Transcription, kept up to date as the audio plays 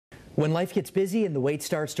When life gets busy and the weight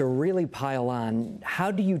starts to really pile on, how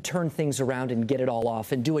do you turn things around and get it all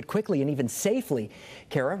off and do it quickly and even safely?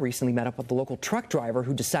 Kara recently met up with the local truck driver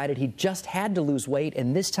who decided he just had to lose weight,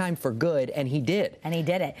 and this time for good, and he did. And he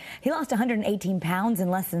did it. He lost 118 pounds in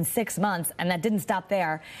less than 6 months, and that didn't stop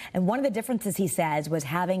there. And one of the differences, he says, was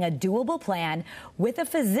having a doable plan with a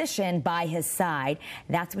physician by his side.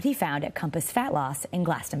 That's what he found at Compass Fat Loss in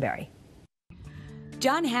Glastonbury.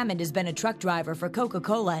 John Hammond has been a truck driver for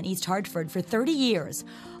Coca-Cola in East Hartford for 30 years.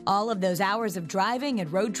 All of those hours of driving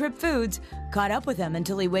and road trip foods caught up with him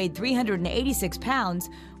until he weighed 386 pounds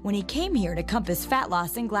when he came here to Compass Fat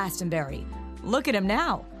Loss in Glastonbury. Look at him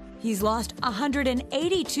now. He's lost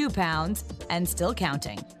 182 pounds and still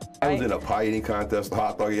counting. I was in a pie eating contest,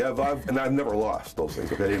 hot dog, and I've never lost those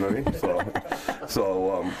things, okay, you know what I mean?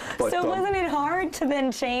 So wasn't it hard to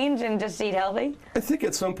then change and just eat healthy? I think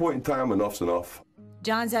at some point in time, enough's enough.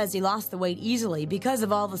 John says he lost the weight easily because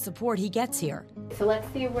of all the support he gets here. So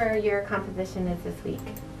let's see where your composition is this week.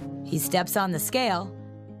 He steps on the scale,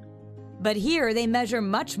 but here they measure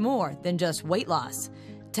much more than just weight loss.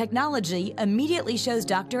 Technology immediately shows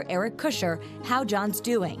Dr. Eric Kusher how John's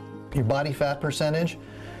doing. Your body fat percentage,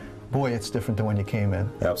 boy, it's different than when you came in.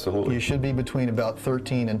 Absolutely. You should be between about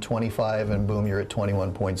 13 and 25, and boom, you're at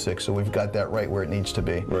 21.6. So we've got that right where it needs to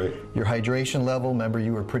be. Right. Your hydration level, remember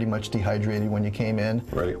you were pretty much dehydrated when you came in.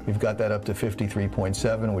 Right. We've got that up to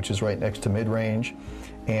 53.7, which is right next to mid-range.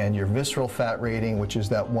 And your visceral fat rating, which is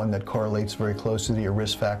that one that correlates very closely to your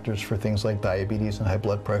risk factors for things like diabetes and high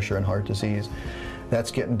blood pressure and heart disease, that's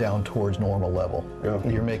getting down towards normal level. Yeah.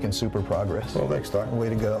 You're making super progress. Well, thanks, Doc. Way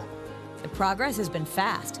to go. The progress has been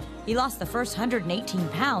fast. He lost the first 118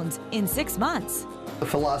 pounds in 6 months. The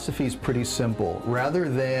philosophy is pretty simple. Rather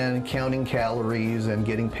than counting calories and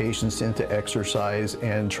getting patients into exercise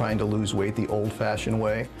and trying to lose weight the old-fashioned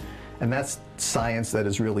way, and that's science that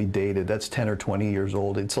is really dated. That's 10 or 20 years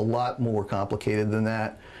old. It's a lot more complicated than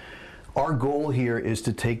that. Our goal here is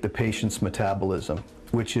to take the patient's metabolism,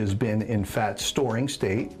 which has been in fat storing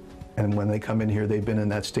state, and when they come in here, they've been in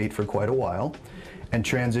that state for quite a while, and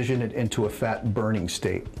transition it into a fat burning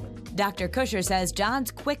state. Dr. Kusher says John's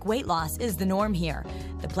quick weight loss is the norm here.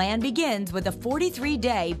 The plan begins with a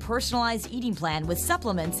 43-day personalized eating plan with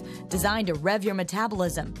supplements designed to rev your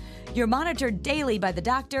metabolism. You're monitored daily by the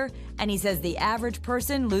doctor, and he says the average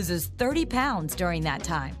person loses 30 pounds during that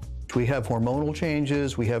time. We have hormonal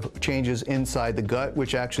changes, we have changes inside the gut,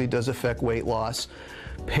 which actually does affect weight loss.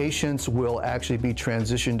 Patients will actually be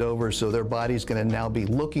transitioned over, so their body's going to now be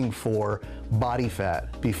looking for body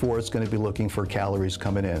fat before it's going to be looking for calories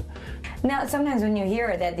coming in. Now, sometimes when you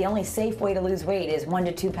hear that the only safe way to lose weight is 1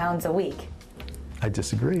 to 2 pounds a week. I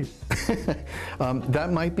disagree.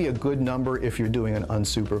 That might be a good number if you're doing an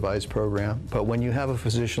unsupervised program, but when you have a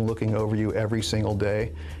physician looking over you every single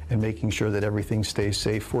day and making sure that everything stays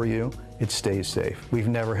safe for you, it stays safe. We've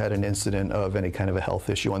never had an incident of any kind of a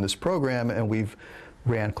health issue on this program, and we've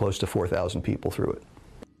ran close to 4,000 people through it.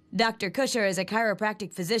 Dr. Kusher is a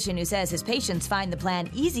chiropractic physician who says his patients find the plan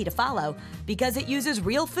easy to follow because it uses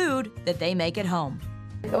real food that they make at home.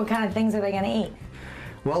 What kind of things are they going to eat?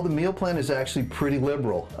 Well, the meal plan is actually pretty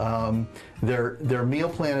liberal. Their meal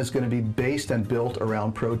plan is going to be based and built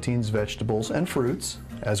around proteins, vegetables, and fruits,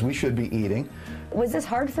 as we should be eating. Was this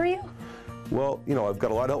hard for you? Well, you know, I've got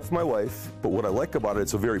a lot of help from my wife, but what I like about it,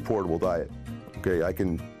 it's a very portable diet.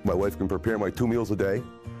 Okay, my wife can prepare my 2 meals a day,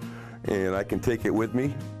 and I can take it with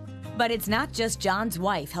me. But it's not just John's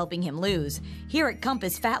wife helping him lose. Here at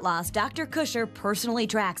Compass Fat Loss, Dr. Kusher personally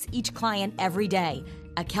tracks each client every day.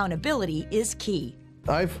 Accountability is key.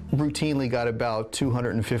 I've routinely got about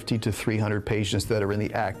 250 to 300 patients that are in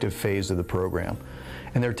the active phase of the program,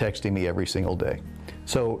 and they're texting me every single day.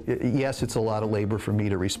 So yes, it's a lot of labor for me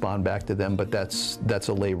to respond back to them, but that's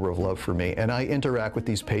a labor of love for me. And I interact with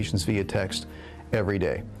these patients via text every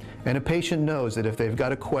day. And a patient knows that if they've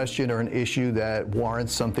got a question or an issue that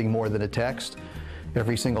warrants something more than a text,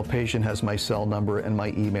 every single patient has my cell number and my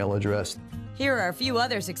email address. Here are a few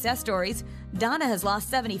other success stories. Donna has lost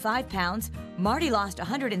 75 pounds, Marty lost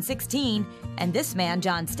 116, and this man,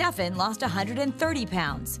 John Steffen, lost 130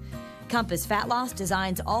 pounds. Compass Fat Loss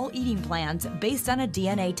designs all eating plans based on a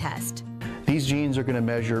DNA test. These genes are going to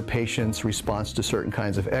measure patients' response to certain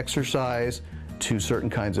kinds of exercise, to certain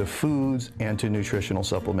kinds of foods, and to nutritional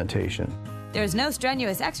supplementation. There's no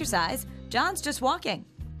strenuous exercise. John's just walking.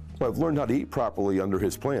 Well, I've learned how to eat properly under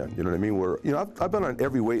his plan, you know what I mean? Where, you know, I've been on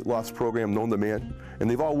every weight loss program known to man, and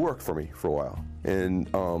they've all worked for me for a while. And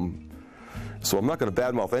so I'm not going to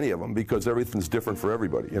badmouth any of them because everything's different for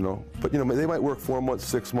everybody, you know. But, you know, they might work 4 months,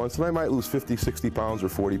 6 months, and I might lose 50, 60 pounds or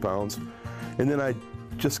 40 pounds, and then I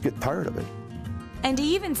just get tired of it. And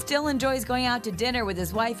he even still enjoys going out to dinner with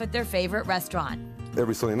his wife at their favorite restaurant.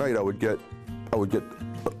 Every Sunday night I would get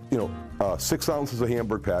 6 ounces of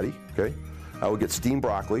hamburger patty, okay? I would get steamed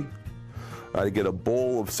broccoli. I'd get a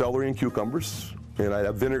bowl of celery and cucumbers, and I'd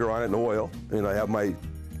have vinegar on it and oil, and I'd have my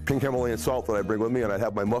pink Himalayan salt that I bring with me, and I'd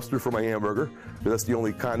have my mustard for my hamburger, because that's the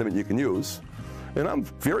only condiment you can use. And I'm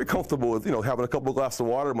very comfortable with, having a couple of glasses of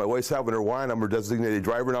water. My wife's having her wine. I'm her designated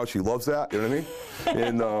driver now. She loves that, you know what I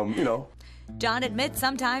mean? And, John admits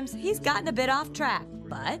sometimes he's gotten a bit off track,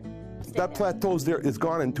 but that plateau is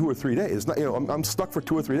gone in 2 or 3 days. Not, I'm stuck for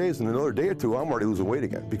 2 or 3 days, and another day or two, I'm already losing weight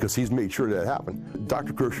again because he's made sure that happened.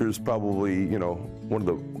 Dr. Kirscher is probably, one of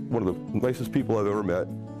the nicest people I've ever met,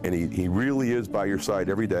 and he really is by your side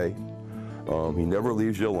every day. He never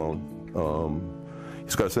leaves you alone.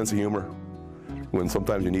 He's got a sense of humor when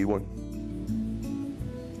sometimes you need one.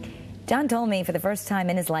 John told me for the first time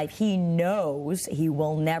in his life he knows he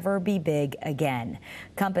will never be big again.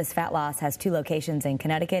 Compass Fat Loss has 2 locations in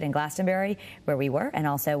Connecticut and Glastonbury, where we were, and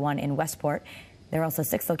also one in Westport. There are also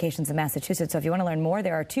 6 locations in Massachusetts, so if you want to learn more,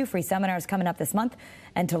 there are 2 free seminars coming up this month.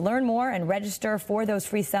 And to learn more and register for those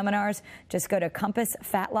free seminars, just go to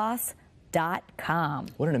compassfatloss.com.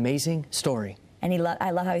 What an amazing story. And I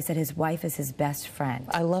love how he said his wife is his best friend.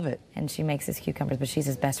 I love it. And she makes his cucumbers, but she's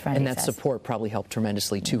his best friend. And that support probably helped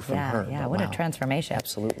tremendously, too, from her. Yeah, but what wow. a transformation.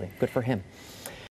 Absolutely. Good for him.